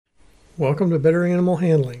Welcome to Better Animal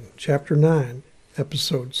Handling, Chapter 9,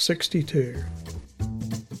 Episode 62.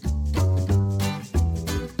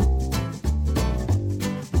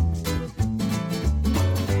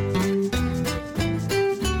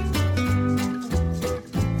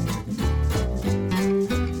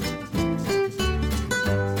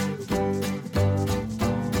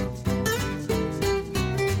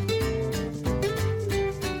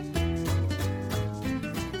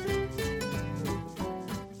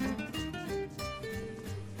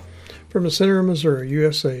 From the center of Missouri,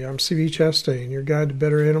 USA, I'm C.B. Chastain, your guide to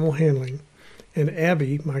better animal handling, and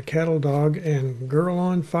Abby, my cattle dog and Girl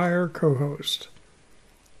on Fire co-host.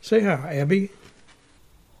 Say hi, Abby.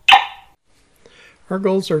 Our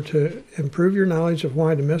goals are to improve your knowledge of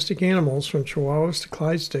why domestic animals, from Chihuahuas to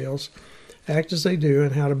Clydesdales, act as they do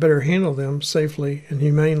and how to better handle them safely and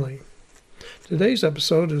humanely. Today's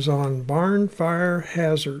episode is on barn fire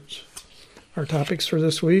hazards. Our topics for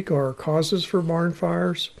this week are causes for barn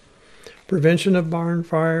fires, prevention of barn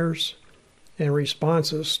fires, and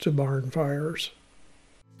responses to barn fires.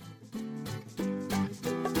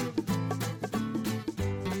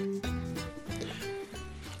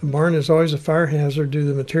 A barn is always a fire hazard due to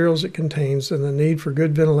the materials it contains and the need for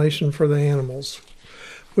good ventilation for the animals,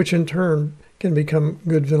 which in turn can become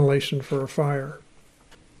good ventilation for a fire.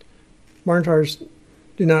 Barn fires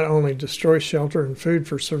do not only destroy shelter and food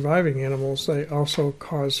for surviving animals, they also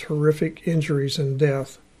cause horrific injuries and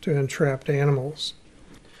death to entrapped animals.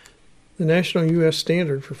 The national U.S.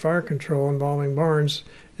 standard for fire control involving barns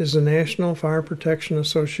is the National Fire Protection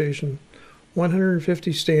Association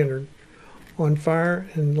 150 standard on fire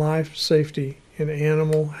and life safety in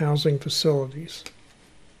animal housing facilities.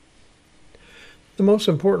 The most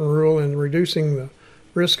important rule in reducing the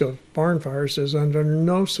risk of barn fires is under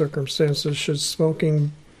no circumstances should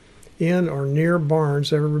smoking in or near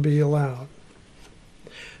barns ever be allowed.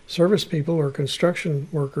 Service people or construction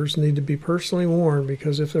workers need to be personally warned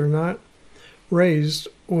because if they're not raised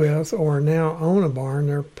with or now own a barn,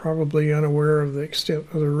 they're probably unaware of the extent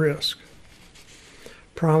of the risk.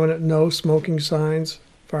 Prominent no smoking signs,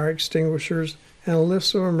 fire extinguishers, and a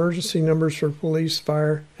list of emergency numbers for police,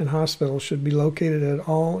 fire, and hospitals should be located at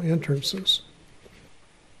all entrances.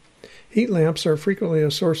 Heat lamps are frequently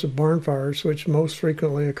a source of barn fires, which most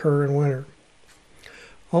frequently occur in winter.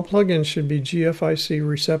 All plug-ins should be GFIC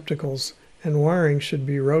receptacles, and wiring should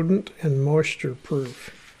be rodent and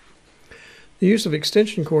moisture-proof. The use of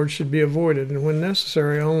extension cords should be avoided, and when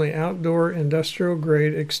necessary, only outdoor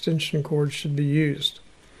industrial-grade extension cords should be used.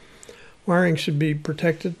 Wiring should be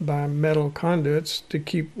protected by metal conduits to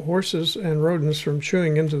keep horses and rodents from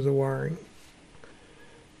chewing into the wiring.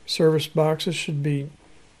 Service boxes should be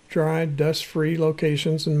dry, dust-free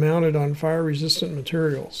locations and mounted on fire-resistant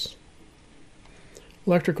materials.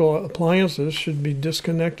 Electrical appliances should be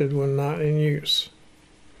disconnected when not in use.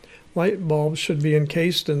 Light bulbs should be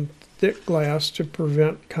encased in thick glass to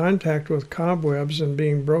prevent contact with cobwebs and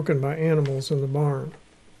being broken by animals in the barn.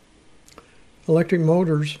 Electric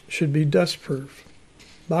motors should be dustproof.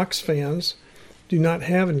 Box fans do not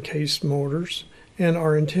have encased motors and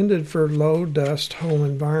are intended for low-dust home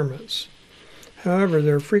environments. However,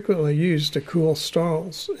 they're frequently used to cool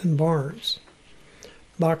stalls and barns.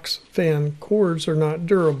 Box fan cords are not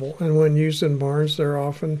durable, and when used in barns, they're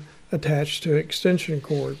often attached to extension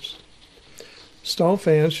cords. Stall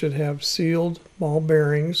fans should have sealed ball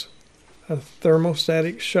bearings, a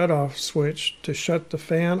thermostatic shutoff switch to shut the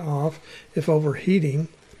fan off if overheating,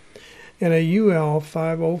 and a UL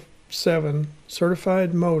 507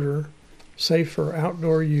 certified motor safe for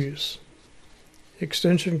outdoor use.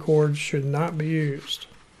 Extension cords should not be used.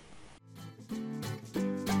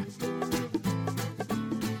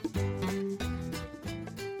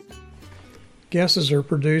 Gases are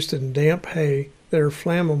produced in damp hay that are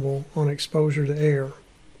flammable on exposure to air.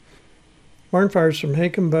 Barn fires from hay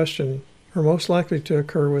combustion are most likely to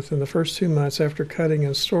occur within the first 2 months after cutting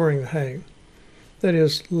and storing the hay, that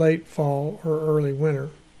is, late fall or early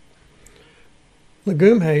winter.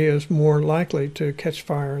 Legume hay is more likely to catch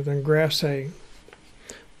fire than grass hay.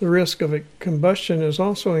 The risk of combustion is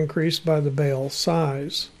also increased by the bale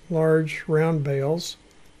size. Large, round bales,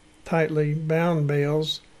 tightly bound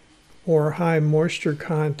bales, or high moisture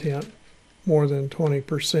content, more than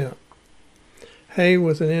 20%. Hay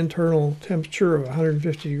with an internal temperature of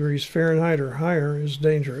 150 degrees Fahrenheit or higher is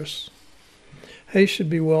dangerous. Hay should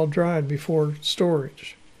be well dried before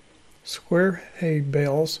storage. Square hay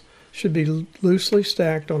bales should be loosely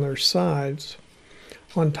stacked on their sides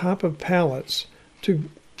on top of pallets to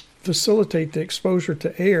facilitate the exposure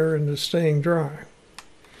to air and to staying dry.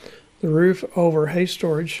 The roof over hay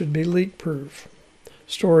storage should be leak-proof.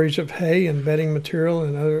 Storage of hay and bedding material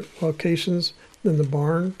in other locations than the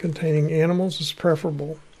barn containing animals is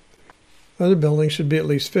preferable. Other buildings should be at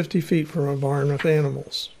least 50 feet from a barn with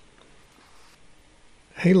animals.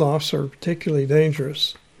 Hay lofts are particularly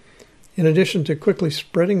dangerous. In addition to quickly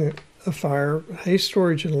spreading a fire, hay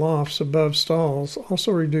storage in lofts above stalls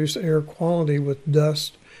also reduce air quality with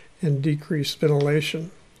dust and decrease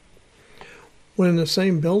ventilation. When in the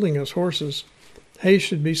same building as horses, hay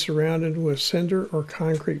should be surrounded with cinder or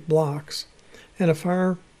concrete blocks and a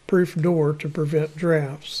fireproof door to prevent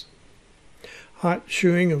drafts. Hot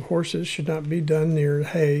shoeing of horses should not be done near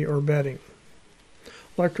hay or bedding.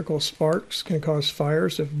 Electrical sparks can cause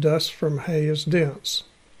fires if dust from hay is dense.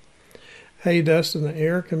 Hay dust in the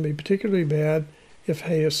air can be particularly bad if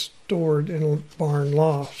hay is stored in barn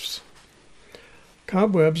lofts.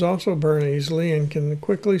 Cobwebs also burn easily and can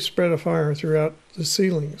quickly spread a fire throughout the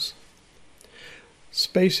ceilings.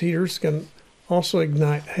 Space heaters can also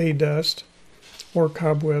ignite hay dust or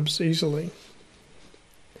cobwebs easily.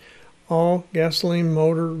 All gasoline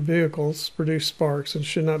motor vehicles produce sparks and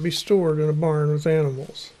should not be stored in a barn with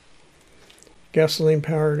animals.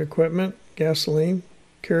 Gasoline-powered equipment, gasoline,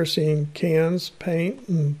 kerosene cans, paint,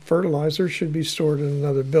 and fertilizer should be stored in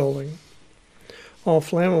another building. All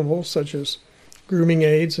flammables, such as grooming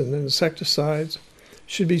aids and insecticides,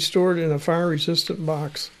 should be stored in a fire-resistant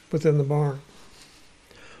box within the barn.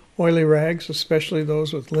 Oily rags, especially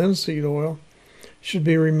those with linseed oil, should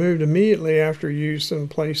be removed immediately after use and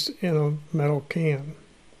placed in a metal can.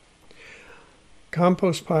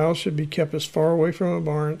 Compost piles should be kept as far away from a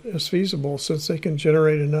barn as feasible since they can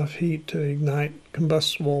generate enough heat to ignite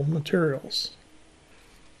combustible materials.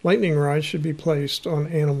 Lightning rods should be placed on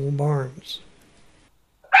animal barns.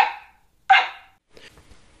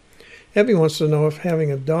 Abby wants to know if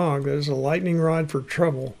having a dog that is a lightning rod for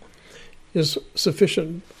trouble is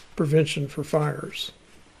sufficient prevention for fires.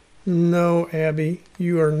 No, Abby,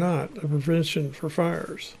 you are not a prevention for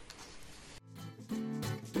fires.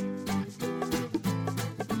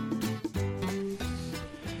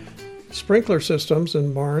 Sprinkler systems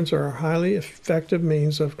in barns are a highly effective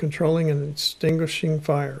means of controlling and extinguishing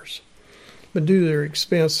fires, but due to their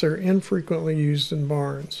expense, they're infrequently used in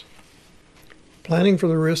barns. Planning for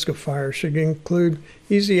the risk of fire should include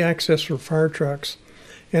easy access for fire trucks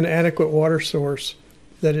and adequate water source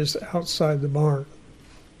that is outside the barn.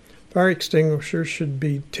 Fire extinguishers should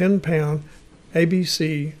be 10-pound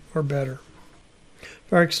ABC or better.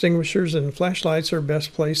 Fire extinguishers and flashlights are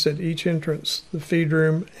best placed at each entrance, the feed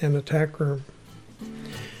room and the tack room.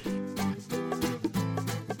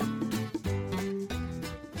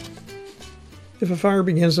 If a fire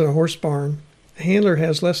begins in a horse barn, a handler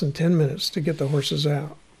has less than 10 minutes to get the horses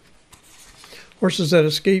out. Horses that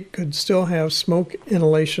escape could still have smoke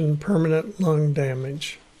inhalation permanent lung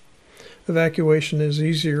damage. Evacuation is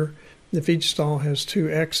easier if each stall has 2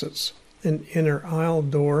 exits, an inner aisle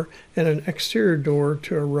door and an exterior door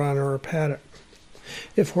to a run or a paddock.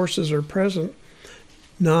 If horses are present,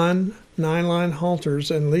 non-9-line halters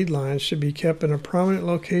and lead lines should be kept in a prominent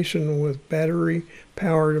location with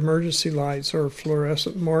battery-powered emergency lights or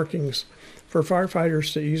fluorescent markings for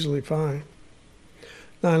firefighters to easily find.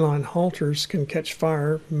 9-line halters can catch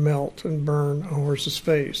fire, melt, and burn a horse's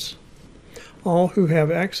face. All who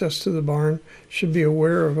have access to the barn should be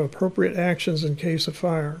aware of appropriate actions in case of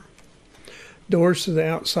fire. Doors to the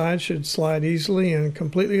outside should slide easily and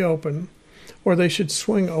completely open, or they should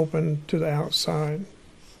swing open to the outside.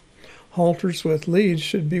 Halters with leads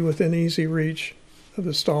should be within easy reach of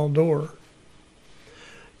the stall door.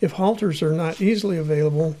 If halters are not easily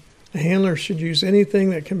available, a handler should use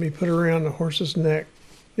anything that can be put around the horse's neck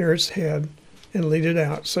near its head and lead it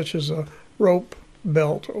out, such as a rope,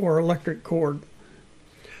 belt, or electric cord.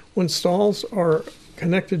 When stalls are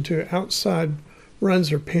connected to outside runs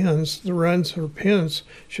or pens, the runs or pens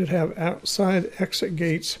should have outside exit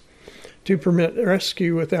gates to permit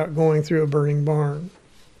rescue without going through a burning barn.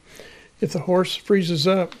 If the horse freezes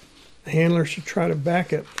up, the handler should try to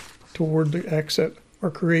back it toward the exit or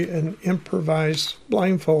create an improvised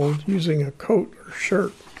blindfold using a coat or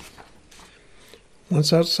shirt.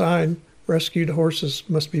 Once outside, rescued horses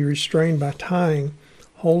must be restrained by tying,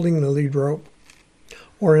 holding the lead rope,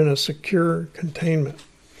 or in a secure containment.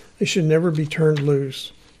 They should never be turned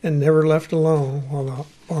loose and never left alone while the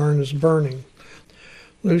barn is burning.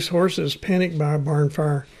 Loose horses, panicked by a barn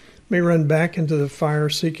fire, may run back into the fire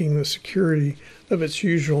seeking the security of its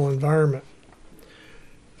usual environment.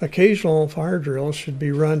 Occasional fire drills should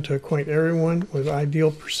be run to acquaint everyone with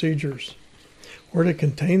ideal procedures, or to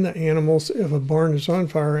contain the animals if a barn is on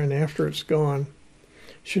fire and after it's gone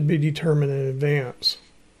should be determined in advance.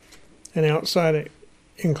 An outside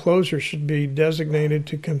enclosures should be designated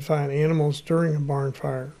to confine animals during a barn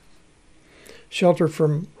fire. Shelter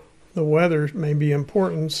from the weather may be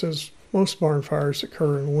important since most barn fires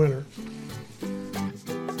occur in winter.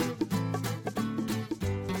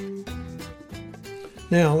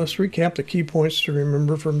 Now, let's recap the key points to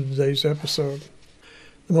remember from today's episode.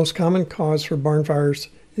 The most common cause for barn fires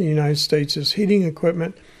in the United States is heating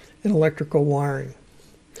equipment and electrical wiring.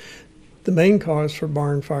 The main cause for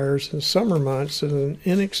barn fires in summer months is an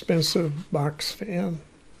inexpensive box fan.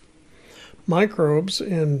 Microbes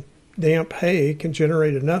in damp hay can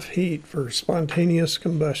generate enough heat for spontaneous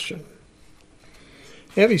combustion.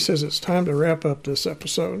 Abby says it's time to wrap up this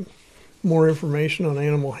episode. More information on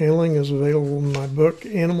animal handling is available in my book,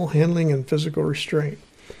 Animal Handling and Physical Restraint,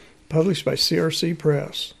 published by CRC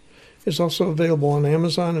Press. It's also available on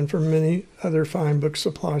Amazon and from many other fine book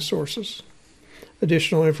supply sources.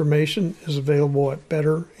 Additional information is available at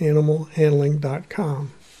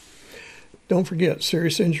betteranimalhandling.com. Don't forget,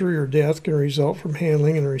 serious injury or death can result from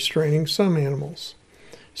handling and restraining some animals.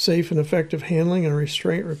 Safe and effective handling and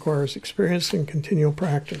restraint requires experience and continual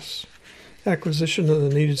practice. Acquisition of the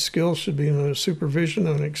needed skills should be under the supervision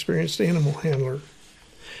of an experienced animal handler.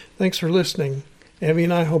 Thanks for listening. Abby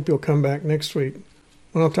and I hope you'll come back next week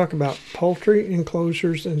when I'll talk about poultry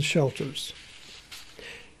enclosures and shelters.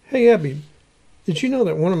 Hey Abby, did you know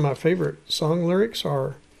that one of my favorite song lyrics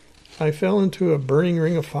are, "I fell into a burning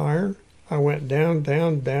ring of fire. I went down,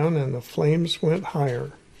 down, down, and the flames went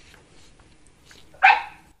higher."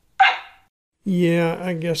 Yeah,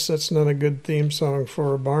 I guess that's not a good theme song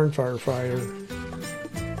for a barn firefighter.